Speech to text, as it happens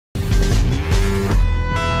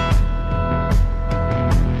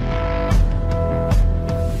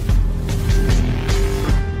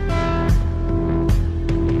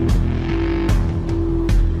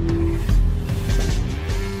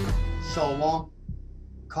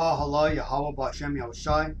Kahala Yahweh Ba'Shem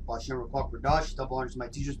Yahushai, Ba'Shem Rakwak Radash, double honors to my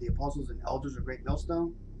teachers, the apostles and elders of Great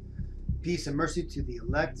Millstone. Peace and mercy to the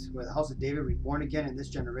elect, who are the house of David, reborn again in this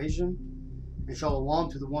generation. And Shalom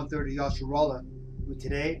to the one-third of Yasharallah, who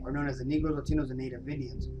today are known as the Negroes, Latinos, and Native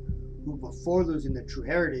Indians, who before losing their true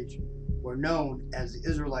heritage were known as the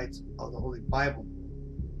Israelites of the Holy Bible.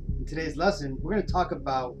 In today's lesson, we're going to talk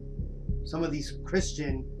about some of these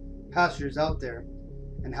Christian pastors out there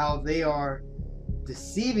and how they are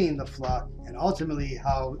deceiving the flock, and ultimately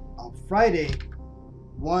how on Friday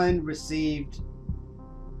one received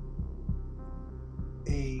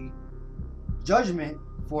a judgment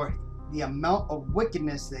for the amount of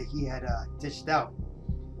wickedness that he had dished out.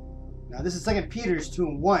 Now this is 2 Peter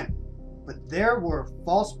 2:1. But there were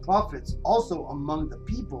false prophets also among the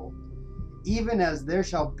people, even as there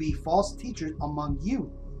shall be false teachers among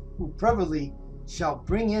you, who privily shall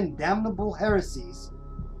bring in damnable heresies,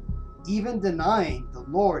 even denying the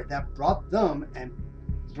Lord that brought them, and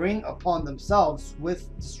bring upon themselves with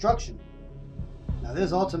destruction. Now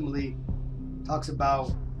this ultimately talks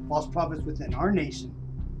about false prophets within our nation.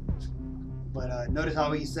 But notice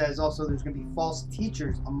how he says also there's going to be false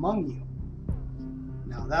teachers among you.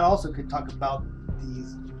 Now that also could talk about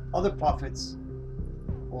these other prophets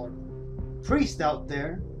or priests out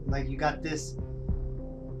there. Like you got this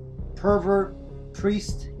pervert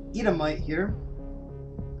priest Edomite here,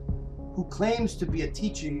 who claims to be a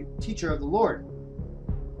teacher of the Lord.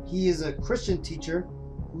 He is a Christian teacher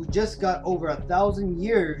who just got over 1,000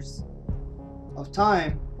 years of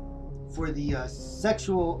time for the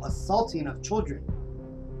sexual assaulting of children.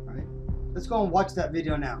 All right, let's go and watch that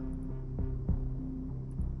video now.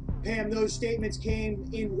 Pam, those statements came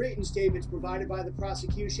in written statements provided by the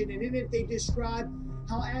prosecution, and in it they describe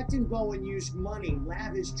how Acton Bowen used money,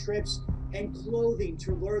 lavish trips, and clothing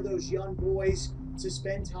to lure those young boys to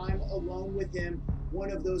spend time alone with him.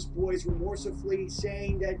 One of those boys remorsefully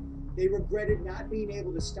saying that they regretted not being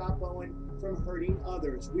able to stop Bowen from hurting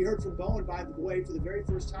others. We heard from Bowen, by the way, for the very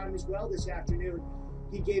first time as well this afternoon.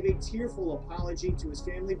 He gave a tearful apology to his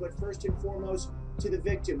family, but first and foremost to the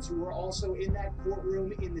victims who were also in that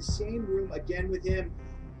courtroom, in the same room again with him.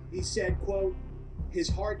 He said, quote, "His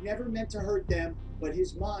heart never meant to hurt them, but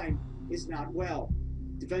his mind is not well."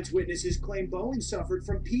 Defense witnesses claim Bowen suffered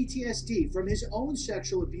from PTSD from his own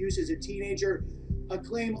sexual abuse as a teenager, a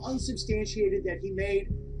claim unsubstantiated that he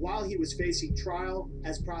made while he was facing trial.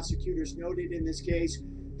 As prosecutors noted in this case,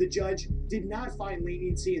 the judge did not find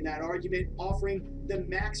leniency in that argument, offering the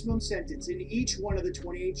maximum sentence in each one of the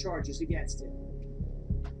 28 charges against him.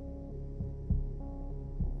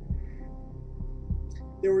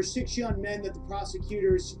 There were 6 young men that the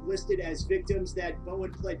prosecutors listed as victims that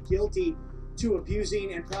Bowen pled guilty to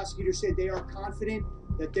abusing, and prosecutors said they are confident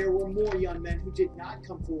that there were more young men who did not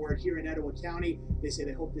come forward here in Etowah County. They say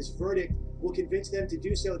they hope this verdict will convince them to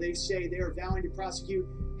do so. They say they are vowing to prosecute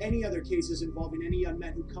any other cases involving any young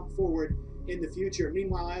men who come forward in the future.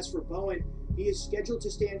 Meanwhile, as for Bowen, he is scheduled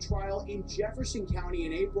to stand trial in Jefferson County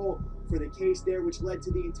in April for the case there, which led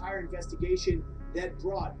to the entire investigation that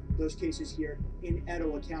brought those cases here in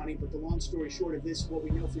Etowah County. But the long story short of this, what we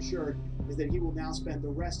know for sure, is that he will now spend the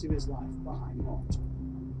rest of his life behind bars.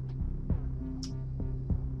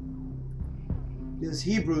 This is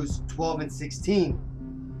Hebrews 12:16.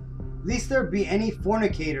 Lest there be any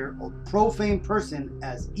fornicator or profane person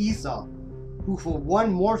as Esau, who for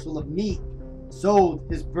one morsel of meat sold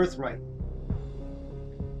his birthright.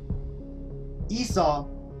 Esau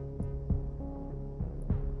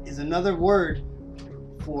is another word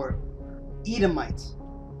for Edomites.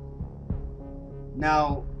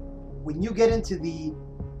 Now, when you get into the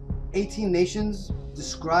 18 nations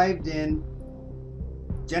described in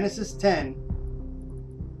Genesis 10,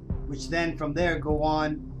 which then from there go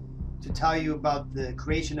on to tell you about the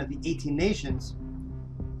creation of the 18 nations,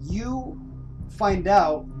 you find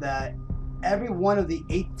out that every one of the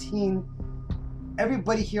 18,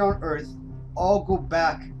 everybody here on earth, all go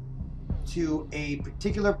back to a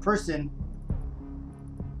particular person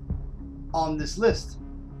on this list.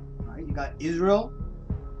 All right, you got Israel,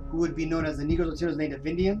 who would be known as the Negroes, Latinos, Native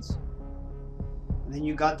Indians. And then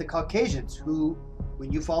you got the Caucasians, who,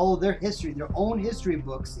 when you follow their history, their own history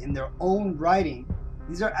books, in their own writing,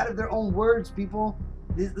 these are out of their own words, people.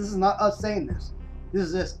 This is not us saying this. This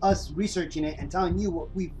is just us researching it and telling you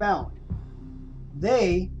what we found.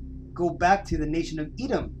 They go back to the nation of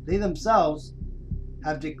Edom. They themselves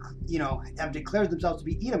have declared themselves to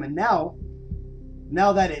be Edom, and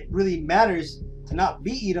now that it really matters to not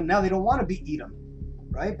be Edom, now they don't want to be Edom,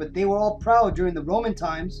 right? But they were all proud during the Roman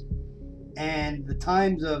times and the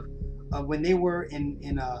times of when they were in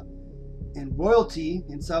and royalty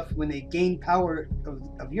and stuff, when they gained power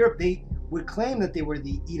of Europe, they would claim that they were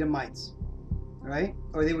the Edomites, right?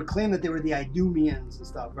 Or they would claim that they were the Idumeans and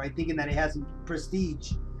stuff, right? Thinking that it has some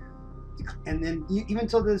prestige. And then even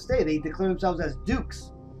till this day, they declare themselves as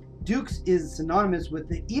dukes. Dukes is synonymous with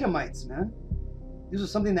the Edomites, man. This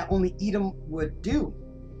was something that only Edom would do.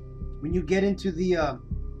 When you get into the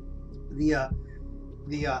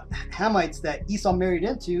Hamites that Esau married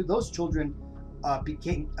into, those children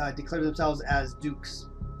declared themselves as dukes,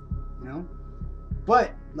 you know.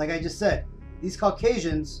 But like I just said, these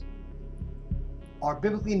Caucasians are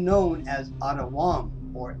biblically known as Adawam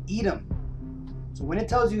or Edom. So when it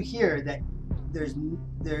tells you here that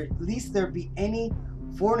at least there be any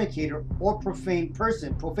fornicator or profane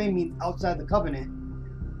person, profane means outside the covenant,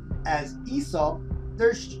 as Esau,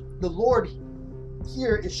 the Lord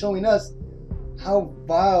here is showing us how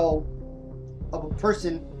vile of a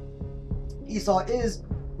person Esau is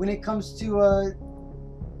when it comes to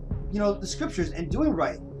the scriptures and doing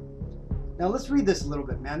right. Now let's read this a little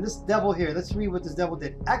bit, man. This devil here, let's read what this devil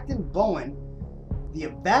did. Acton Bowen, the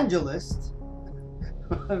evangelist,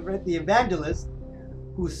 right, the evangelist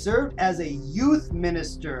who served as a youth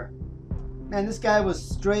minister. Man, this guy was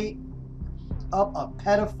straight up a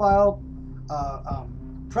pedophile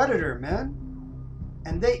predator, man.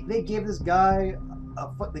 And they gave this guy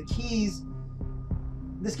the keys.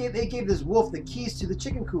 They gave this wolf the keys to the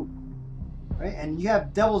chicken coop, right? And you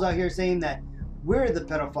have devils out here saying that we're the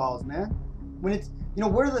pedophiles, man. When it's,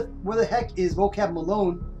 where the heck is Vocab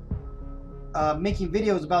Malone making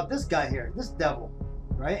videos about this guy here, this devil,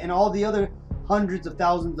 right? And all the other hundreds of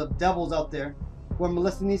thousands of devils out there who are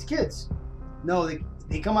molesting these kids. No,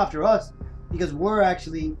 they come after us because we're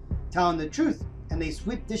actually telling the truth, and they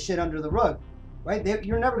sweep this shit under the rug, right?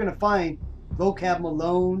 You're never gonna find Vocab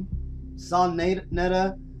Malone, Son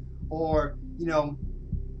Netta, or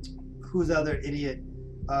who's the other idiot,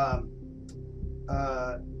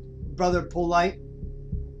 Brother Polite,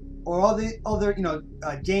 or all the other,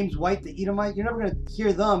 James White, the Edomite. You're never gonna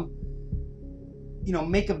hear them,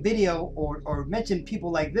 make a video or mention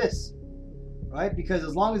people like this, right? Because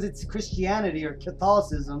as long as it's Christianity or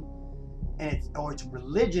Catholicism, and it's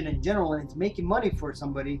religion in general, and it's making money for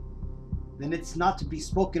somebody, then it's not to be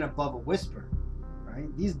spoken above a whisper,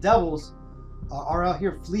 right? These devils are out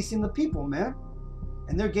here fleecing the people, man,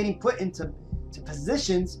 and they're getting put into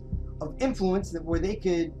positions of influence where they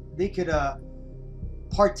could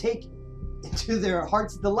partake into their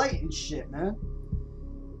heart's delight and shit, man.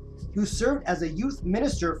 Who served as a youth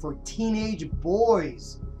minister for teenage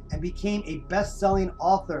boys and became a best-selling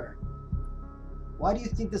author. Why do you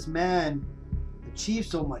think this man achieved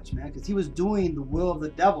so much, man? Because he was doing the will of the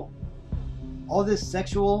devil. All this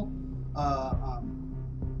sexual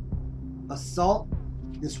assault,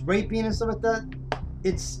 this raping and stuff like that,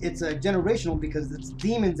 it's a generational, because it's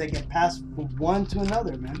demons that get passed from one to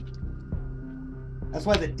another, man. That's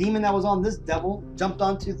why the demon that was on this devil jumped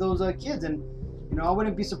onto those kids, and I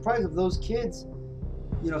wouldn't be surprised if those kids,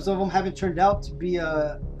 some of them haven't turned out to be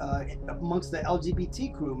amongst the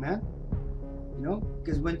LGBT crew, man.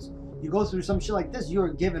 Because when you go through some shit like this, you are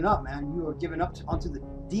giving up, man. You are giving up onto the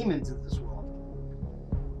demons of this world.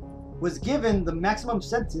 Was given the maximum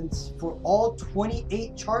sentence for all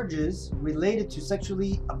 28 charges related to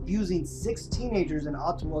sexually abusing 6 teenagers in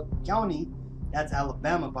Ottawa County, that's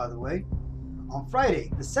Alabama, by the way, on Friday.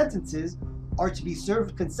 The sentences are to be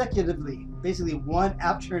served consecutively, basically one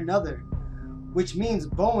after another, which means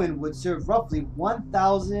Bowen would serve roughly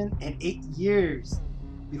 1,008 years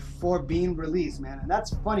before being released, man. And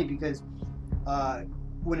that's funny because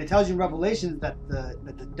when it tells you in Revelations that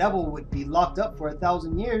the devil would be locked up for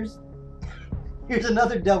 1,000 years, here's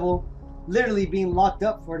another devil literally being locked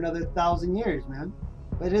up for another 1,000 years, man.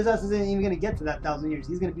 But his ass isn't even going to get to that 1,000 years.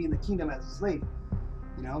 He's going to be in the kingdom as a slave,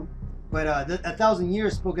 But 1,000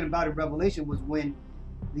 years spoken about in Revelation was when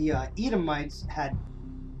the Edomites had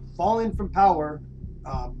fallen from power,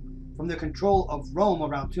 from the control of Rome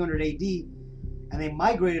around 200 AD, and they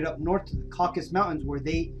migrated up north to the Caucasus Mountains, where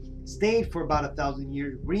they stayed for about 1,000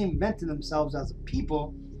 years, reinvented themselves as a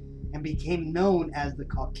people, and became known as the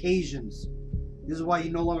Caucasians. This is why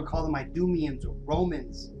you no longer call them Idumeans or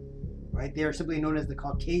Romans, right? They are simply known as the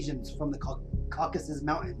Caucasians from the Caucasus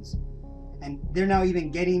Mountains. And they're now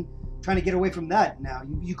even trying to get away from that now.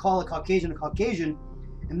 You call a Caucasian,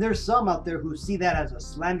 and there's some out there who see that as a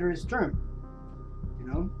slanderous term,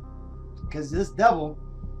 because this devil,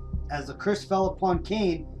 as the curse fell upon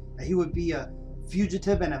Cain, that he would be a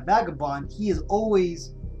fugitive and a vagabond, he is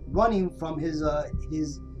always running from his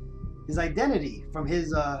identity, from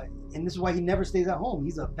his and this is why he never stays at home.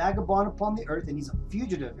 He's a vagabond upon the earth, and he's a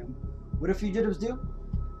fugitive. And what do fugitives do?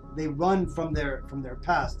 they run from their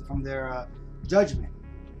past, from their judgment.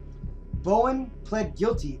 Bowen pled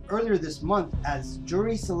guilty earlier this month as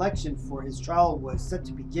jury selection for his trial was set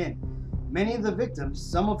to begin. Many of the victims,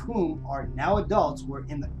 some of whom are now adults, were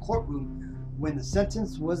in the courtroom when the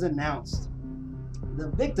sentence was announced. The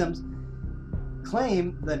victims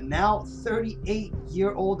claim the now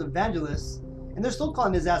 38-year-old evangelist, and they're still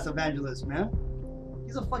calling his ass evangelist, man.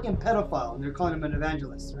 He's a fucking pedophile, and they're calling him an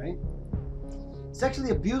evangelist, right?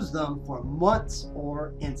 Sexually abused them for months,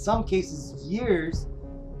 or in some cases years,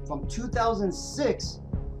 from 2006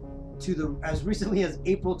 to as recently as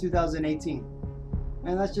April 2018.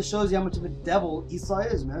 Man, that just shows you how much of a devil Esau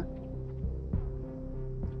is, man.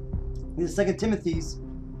 This is 2 Timothy's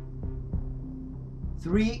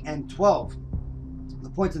 3 and 12. The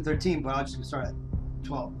point's in 13, but I'll just start at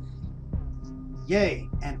 12. Yea,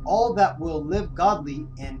 and all that will live godly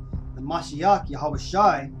in the Mashiach Yahweh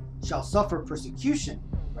Shai shall suffer persecution,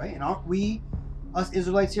 right? And aren't we, us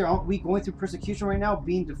Israelites here, aren't we going through persecution right now,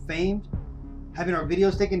 being defamed, having our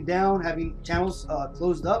videos taken down, having channels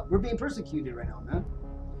closed up? We're being persecuted right now, man.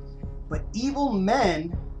 But evil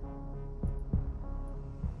men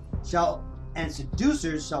shall and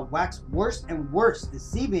seducers shall wax worse and worse,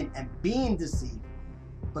 deceiving and being deceived.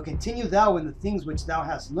 But continue thou in the things which thou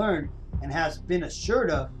hast learned and hast been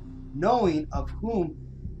assured of, knowing of whom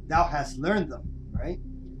thou hast learned them, right?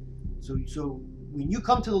 So when you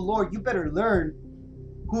come to the Lord, you better learn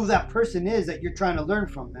who that person is that you're trying to learn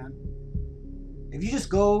from, man. If you just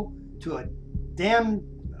go to a damn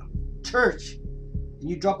church and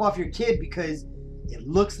you drop off your kid because it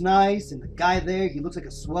looks nice and the guy there, he looks like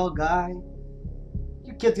a swell guy,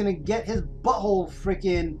 your kid's gonna get his butthole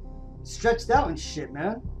freaking stretched out and shit,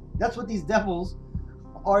 man. That's what these devils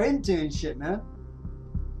are into and shit, man.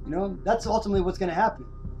 You know, that's ultimately what's gonna happen.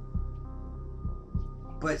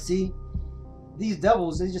 But see, these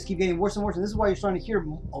devils, they just keep getting worse and worse, and this is why you're starting to hear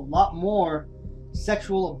a lot more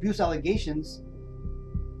sexual abuse allegations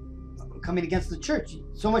coming against the church.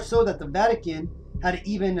 So much so that the Vatican had to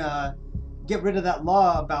even get rid of that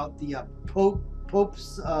law about the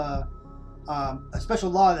Pope's a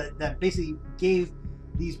special law that basically gave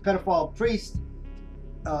these pedophile priests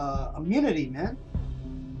immunity, man.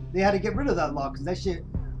 They had to get rid of that law because that shit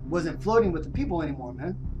wasn't floating with the people anymore,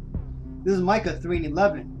 man. This is Micah 3 and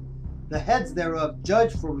 11. The heads thereof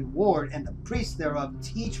judge for reward, and the priests thereof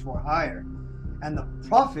teach for hire, and the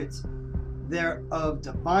prophets thereof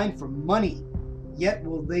divine for money. Yet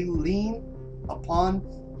will they lean upon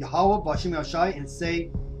Yahweh Bashim Yashai and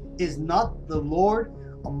say, is not the Lord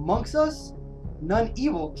amongst us? None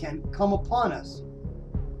evil can come upon us.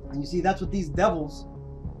 And you see, that's what these devils,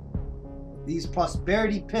 these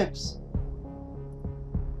prosperity pimps,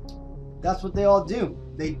 that's what they all do.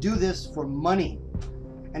 They do this for money.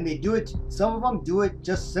 And they do it, some of them do it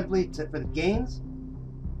just simply for the gains,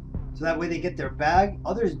 so that way they get their bag.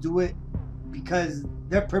 Others do it because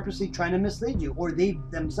they're purposely trying to mislead you, or they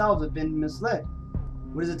themselves have been misled.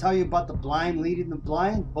 What does it tell you about the blind leading the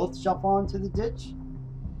blind? Both shall fall into the ditch,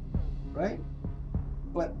 right?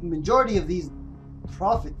 But majority of these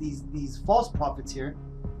these false prophets here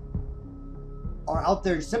are out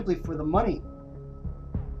there simply for the money.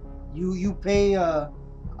 You pay,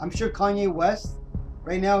 I'm sure Kanye West,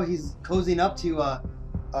 right now he's cozying up to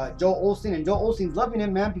Joel Osteen, and Joel Osteen's loving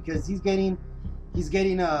him, man, because he's getting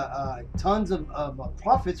tons of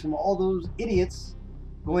profits from all those idiots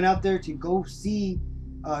going out there to go see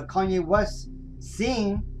Kanye West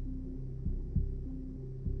sing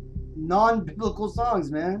non-biblical songs,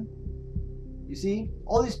 man. You see,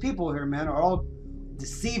 all these people here, man, are all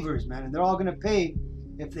deceivers, man, and they're all gonna pay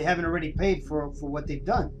if they haven't already paid for what they've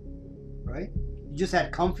done, right? You just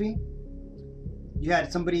had Comfy. You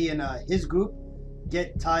had somebody in his group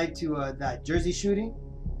get tied to that Jersey shooting.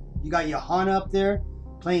 You got Johanna up there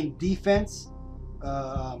playing defense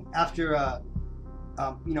after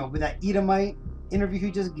with that Edomite interview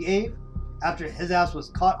he just gave, after his ass was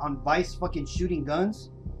caught on Vice fucking shooting guns,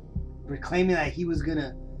 proclaiming that he was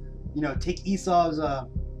gonna, take Esau's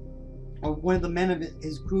or one of the men of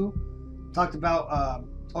his crew talked about,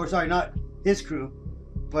 or sorry, not his crew,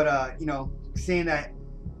 but saying that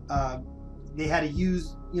they had to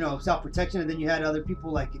use self-protection, and then you had other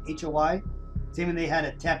people like HOI saying they had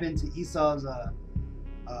to tap into Esau's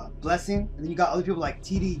blessing, and then you got other people like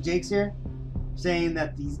TD Jakes here saying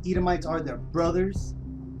that these Edomites are their brothers.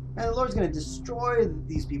 And the Lord's going to destroy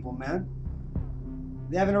these people, man.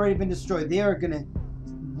 They haven't already been destroyed. They are going to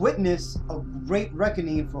witness a great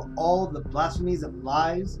reckoning for all the blasphemies and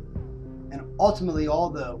lies and ultimately all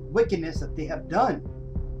the wickedness that they have done.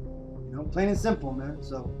 Plain and simple, man.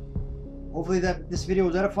 So hopefully that this video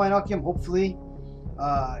was edifying, Akim. Hopefully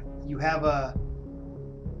you have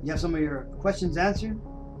some of your questions answered.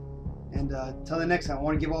 And till the next time, I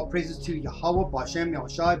want to give all praises to Yahweh, Bashem,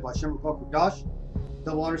 Yahushai, Bashem, Ruach Kodash.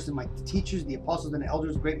 Double honors to my teachers, the apostles and the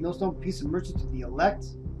elders, great millstone. Peace and mercy to the elect.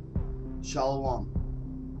 Shalom.